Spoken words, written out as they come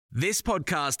This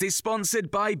podcast is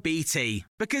sponsored by BT,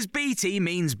 because BT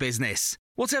means business.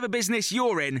 Whatever business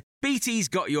you're in, BT's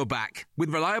got your back, with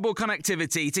reliable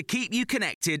connectivity to keep you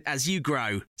connected as you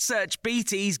grow. Search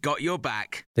BT's got your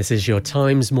back. This is your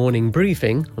Times morning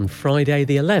briefing on Friday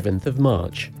the 11th of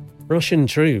March. Russian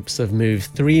troops have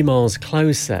moved 3 miles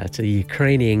closer to the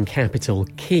Ukrainian capital,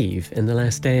 Kyiv, in the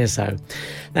last day or so.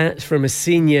 That's from a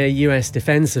senior US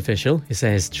defence official who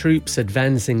says troops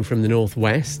advancing from the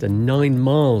northwest are 9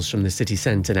 miles from the city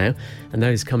centre now, and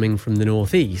those coming from the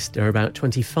northeast are about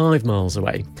 25 miles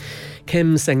away.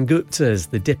 Kim Sengupta's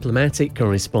the diplomatic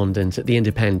correspondent at The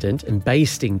Independent and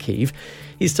based in Kyiv.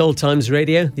 He's told Times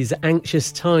Radio these are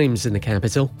anxious times in the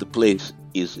capital. The place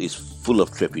is full of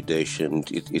trepidation.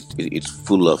 It's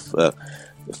full of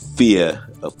fear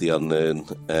of the unknown,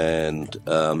 and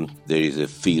there is a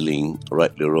feeling,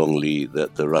 rightly or wrongly,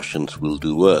 that the Russians will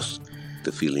do worse.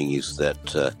 The feeling is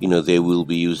that they will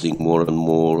be using more and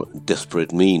more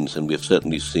desperate means, and we've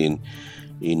certainly seen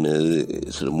in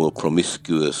sort of more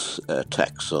promiscuous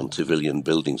attacks on civilian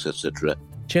buildings, etc.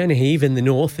 Chernihiv in the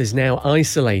north is now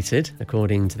isolated,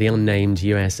 according to the unnamed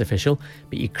US official,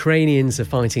 but Ukrainians are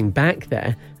fighting back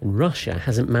there and Russia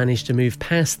hasn't managed to move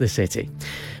past the city.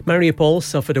 Mariupol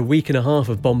suffered a week and a half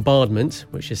of bombardment,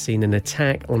 which has seen an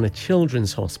attack on a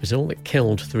children's hospital that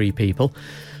killed 3 people.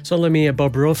 Solomia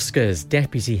Bobrovska is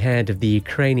deputy head of the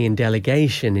Ukrainian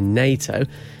delegation in NATO.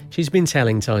 She's been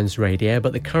telling Times Radio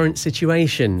about the current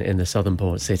situation in the southern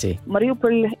port city.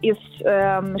 Mariupol is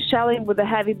shelling with the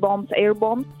heavy bombs, air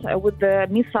bombs, with the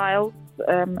missiles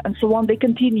and so on. They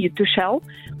continue to shell.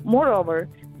 Moreover,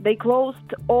 they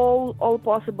closed all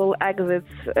possible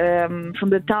exits from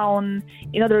the town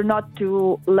in order not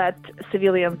to let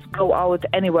civilians go out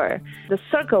anywhere. The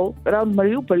circle around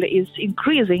Mariupol is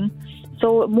increasing,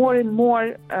 so more and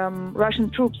more Russian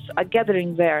troops are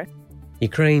gathering there.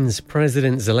 Ukraine's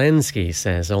President Zelensky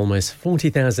says almost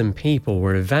 40,000 people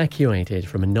were evacuated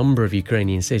from a number of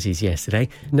Ukrainian cities yesterday.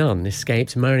 None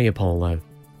escaped Mariupol, though.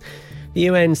 The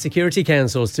UN Security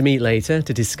Council is to meet later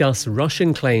to discuss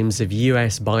Russian claims of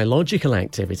US biological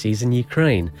activities in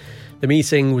Ukraine. The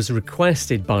meeting was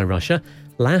requested by Russia.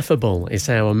 Laughable is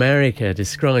how America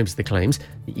describes the claims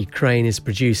that Ukraine is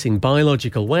producing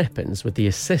biological weapons with the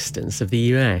assistance of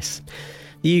the US.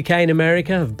 The UK and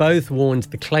America have both warned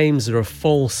the claims are a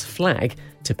false flag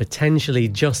to potentially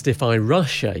justify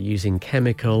Russia using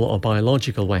chemical or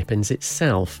biological weapons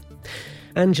itself.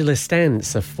 Angela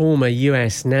Stantz, a former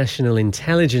US National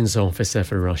Intelligence Officer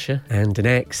for Russia and an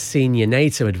ex-senior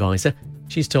NATO advisor,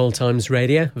 she's told Times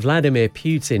Radio Vladimir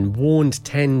Putin warned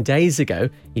 10 days ago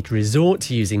he'd resort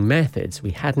to using methods we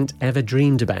hadn't ever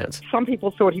dreamed about. Some people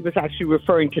thought he was actually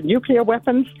referring to nuclear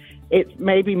weapons. It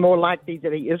may be more likely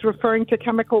that he is referring to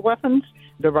chemical weapons.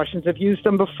 The Russians have used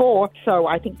them before, so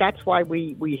I think that's why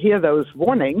we hear those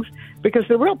warnings, because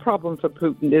the real problem for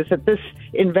Putin is that this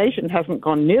invasion hasn't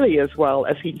gone nearly as well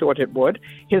as he thought it would.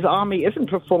 His army isn't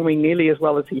performing nearly as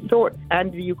well as he thought,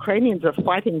 and the Ukrainians are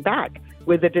fighting back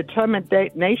with a determined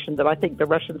nation that I think the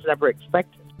Russians never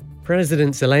expected.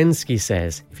 President Zelensky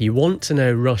says if you want to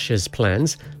know Russia's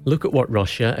plans, look at what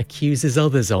Russia accuses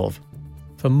others of.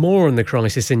 For more on the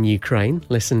crisis in Ukraine,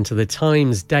 listen to the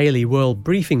Times Daily World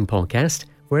Briefing podcast,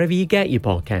 wherever you get your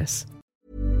podcasts.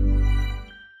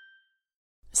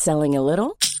 Selling a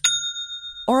little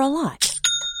or a lot?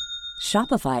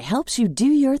 Shopify helps you do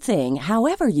your thing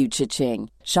however you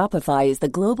cha-ching. Shopify is the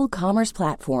global commerce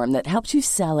platform that helps you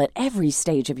sell at every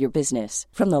stage of your business.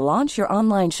 From the launch your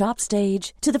online shop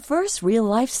stage to the first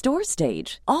real-life store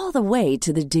stage, all the way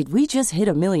to the did we just hit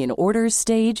a million orders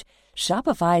stage.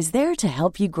 Shopify is there to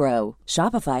help you grow.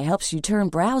 Shopify helps you turn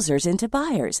browsers into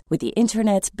buyers with the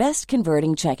internet's best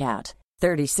converting checkout.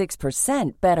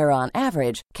 36% better on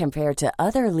average compared to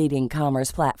other leading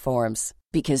commerce platforms.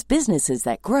 Because businesses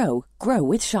that grow, grow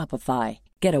with Shopify.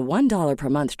 Get a $1 per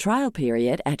month trial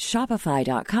period at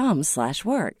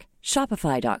shopify.com/work.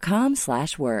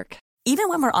 Shopify.com/work. Even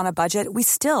when we're on a budget, we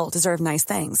still deserve nice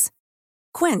things.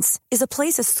 Quince is a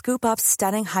place to scoop up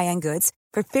stunning high-end goods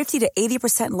for 50 to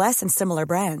 80% less than similar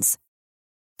brands.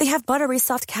 They have buttery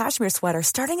soft cashmere sweaters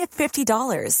starting at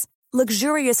 $50,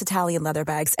 luxurious Italian leather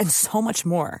bags, and so much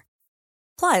more.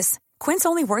 Plus, Quince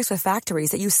only works with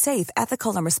factories that use safe,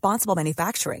 ethical, and responsible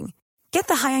manufacturing. Get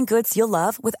the high-end goods you'll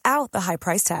love without the high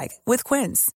price tag with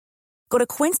Quince. Go to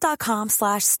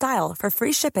quince.com/style for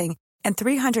free shipping and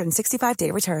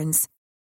 365-day returns.